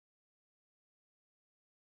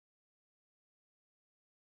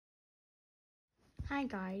Hi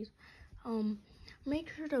guys. Make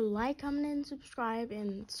sure to like, comment, and subscribe.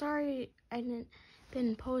 And sorry I didn't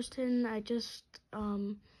been posting. I just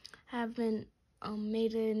haven't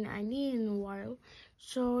made an idea in a while.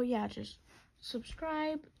 So yeah, just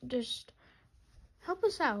subscribe. Just help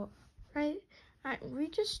us out, right? We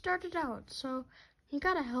just started out, so you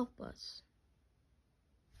gotta help us.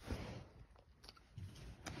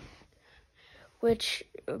 Which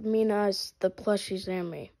Mina is the plushies and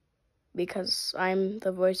me, because I'm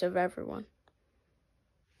the voice of everyone.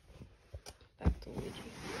 Back to Luigi.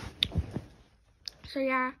 So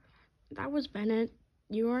yeah, that was Bennett.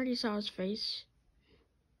 You already saw his face.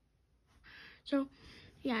 So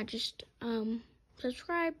yeah, just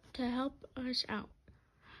subscribe to help us out.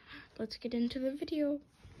 Let's get into the video.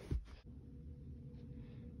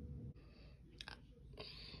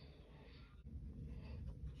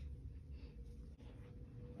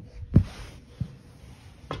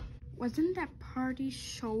 Wasn't that party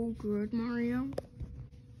so good, Mario?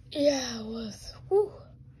 Yeah, it was. Woo.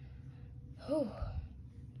 Oh.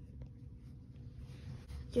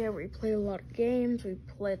 Yeah, we played a lot of games. We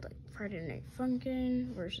played like Friday Night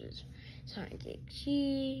Funkin' versus Sonic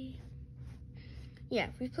XG. Yeah,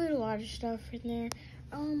 we played a lot of stuff in there.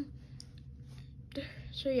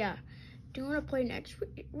 So yeah, do you want to play next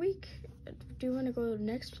week? Do you want to go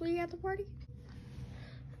next week at the party?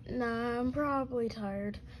 Nah, I'm probably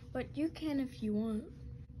tired, but you can if you want.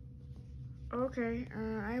 Okay,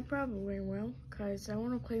 I probably will, cause I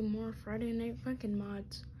want to play more Friday Night Funkin'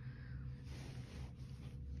 mods.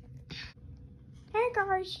 Hey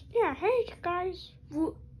guys, yeah, hey guys.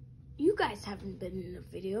 Well, you guys haven't been in a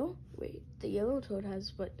video. Wait, the yellow toad has,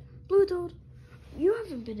 but blue toad, you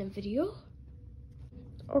haven't been in video.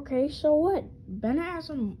 Okay, so what? Bennett has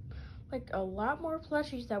a lot more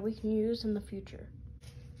plushies that we can use in the future.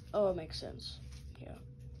 Oh, it makes sense. Yeah.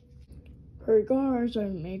 Hey guys, I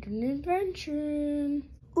made an invention.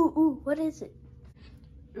 Ooh, what is it?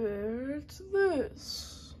 It's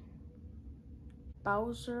this.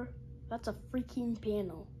 Bowser, that's a freaking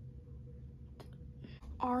piano.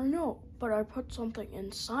 I know, but I put something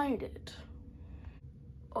inside it.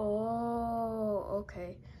 Oh,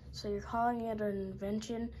 okay. So you're calling it an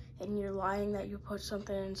invention and you're lying that you put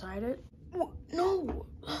something inside it? No!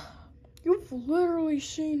 You've literally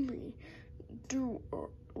seen me do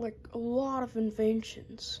like a lot of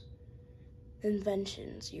inventions.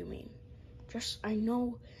 Inventions, you mean? I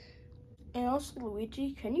know. And also,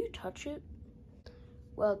 Luigi, can you touch it?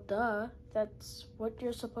 Well, duh. That's what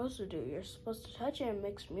you're supposed to do. You're supposed to touch it and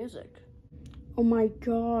make music. Oh my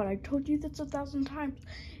god, I told you this 1,000 times.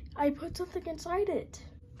 I put something inside it.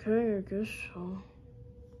 Okay, I guess so.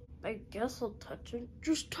 I guess I'll touch it.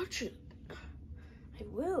 Just touch it. I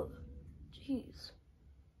will. Jeez.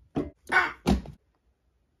 Ah!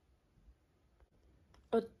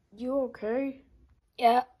 You okay?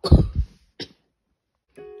 Yeah.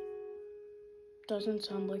 Doesn't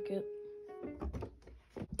sound like it.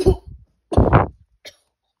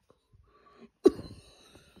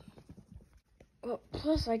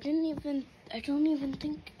 Plus, I don't even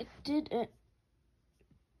think it did it.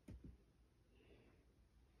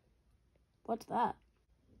 What's that?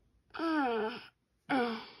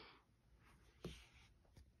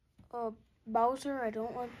 Bowser, I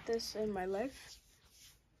don't want this in my life.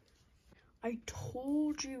 I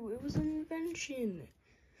told you it was an invention.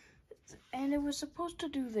 And it was supposed to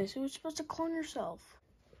do this. It was supposed to clone yourself.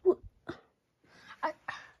 What?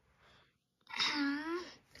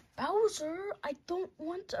 Bowser, I don't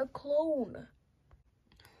want a clone.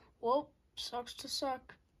 Well, sucks to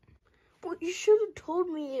suck. Well, you should have told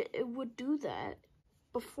me it would do that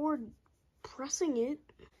before pressing it.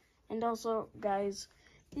 And also, guys,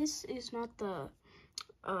 this is not the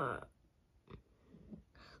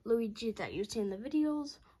Luigi that you see in the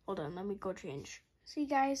videos. Hold on, let me go change. See,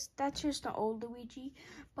 guys, that's just the old Luigi,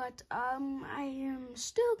 but I am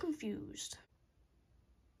still confused.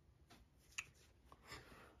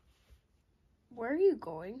 Where are you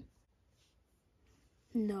going?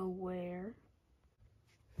 Nowhere.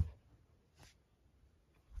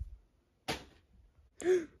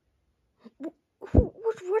 What'd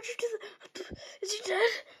you do? Is he dead?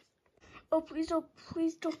 Oh, please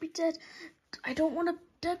don't be dead. I don't want a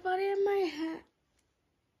dead body in my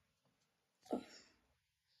hat.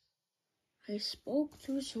 I spoke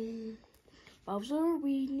too soon. Bowser,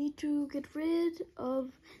 we need to get rid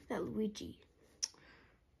of that Luigi.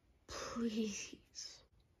 Please.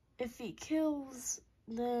 If he kills,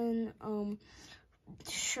 then,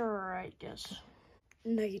 sure, I guess.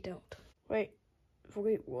 No, you don't. Wait,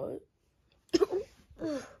 what?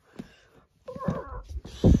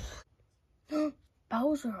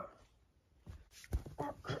 Bowser.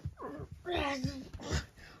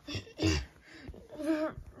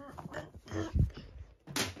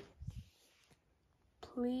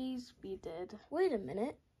 Please be dead. Wait a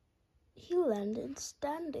minute. He landed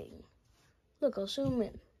standing. Look, I'll zoom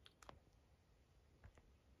in.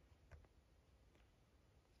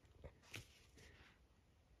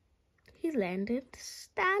 He landed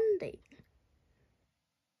standing.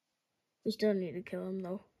 We still need to kill him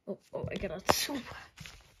though. Oh, I gotta zoom.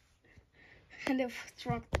 And if it's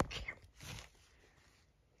wrong,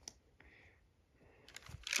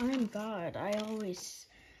 I'm God. I always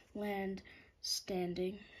land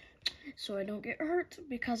standing, so I don't get hurt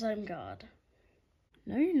because I'm God.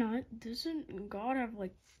 No, you're not. Doesn't God have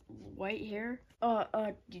like white hair?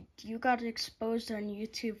 You got exposed on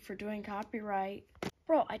YouTube for doing copyright.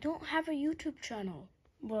 Bro, I don't have a YouTube channel.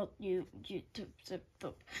 Well,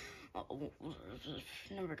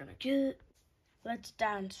 never gonna get it. Let's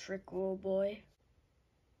dance, Rick, little boy.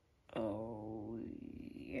 Oh,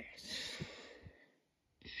 yes.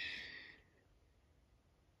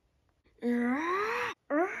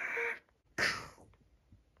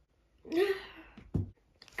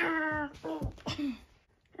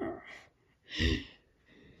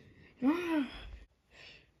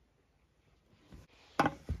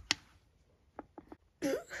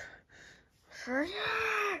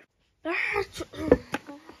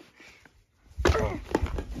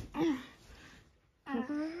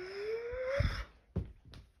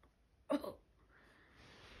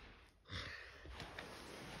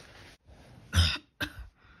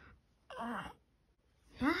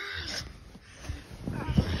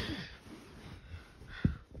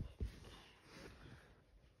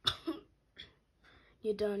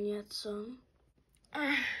 You done yet, son?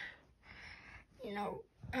 No,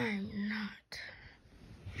 I'm not.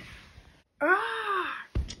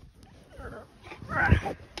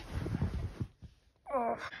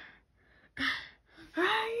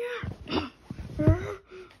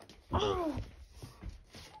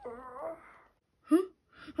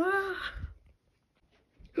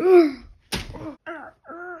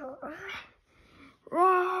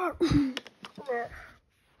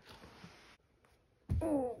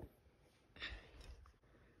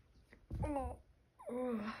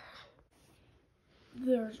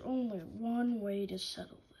 There's only one way to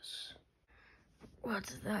settle this.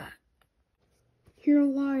 What's that? You're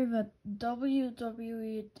live at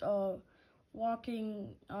WWE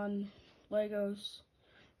walking on Legos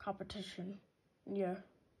competition. Yeah.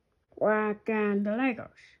 Walk on the Legos.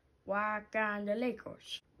 Walk on the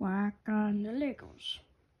Legos. Walk on the Legos.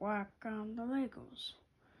 Walk on the Legos.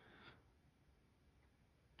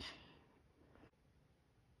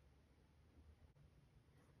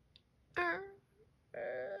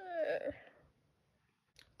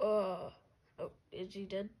 Oh, is he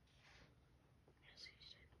dead? Yes,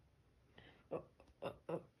 he's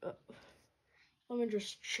dead. Let me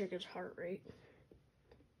just check his heart rate.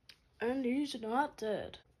 And he's not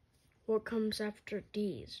dead. What comes after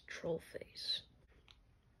D's? Troll face.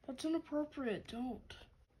 That's inappropriate, don't.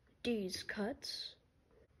 D's cuts.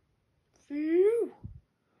 Phew.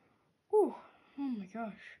 Ooh, oh my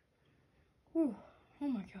gosh. Ooh, oh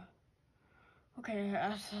my god. Okay,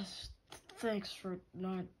 thanks for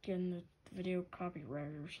not getting the video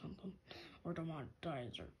copyrighted or something. Or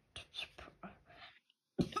demonetized or...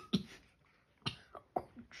 Oh,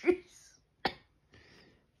 jeez.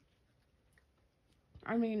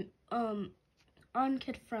 I mean,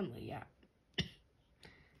 unkid friendly, yeah.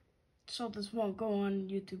 So this won't go on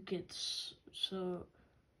YouTube Kids, so,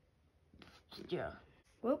 yeah.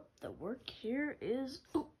 Well, the work here is...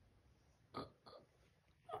 Oh,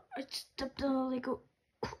 I stepped on a Lego.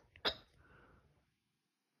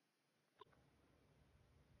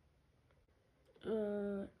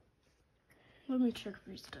 Let me check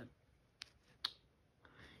if he's dead.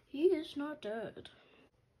 He is not dead.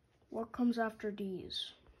 What comes after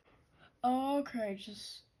D's? Okay,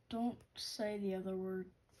 just don't say the other word.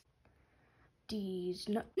 D's.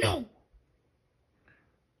 No! No!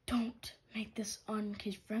 Don't make this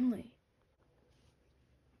unkid friendly.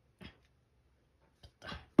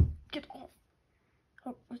 Get off.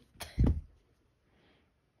 Oh,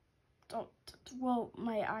 don't. Well,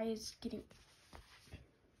 my eye is getting...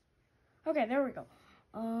 Okay, there we go.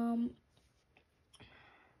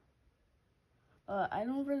 I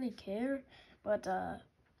don't really care, but,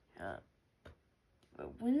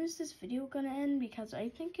 when is this video gonna end? Because I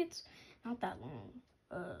think it's not that long.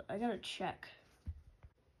 I gotta check.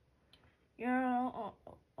 Yeah,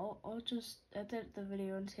 I'll just edit the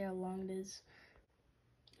video and see how long it is.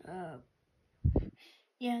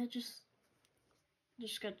 Yeah, just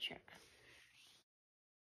gotta check.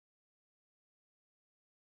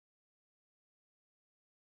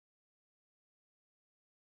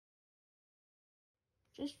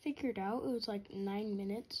 just figured out it was like 9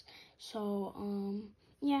 minutes. So,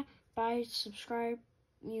 yeah, bye, subscribe.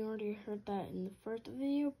 You already heard that in the first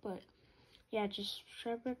video, but yeah, just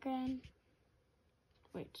subscribe again.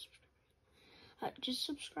 Wait, just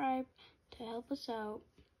subscribe to help us out.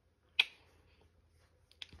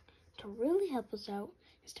 To really help us out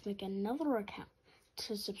is to make another account.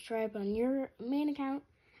 To subscribe on your main account,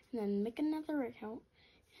 and then make another account,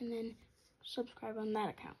 and then subscribe on that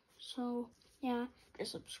account. So, yeah,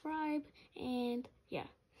 just subscribe, and yeah.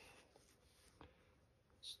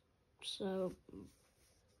 So,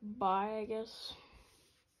 bye, I guess.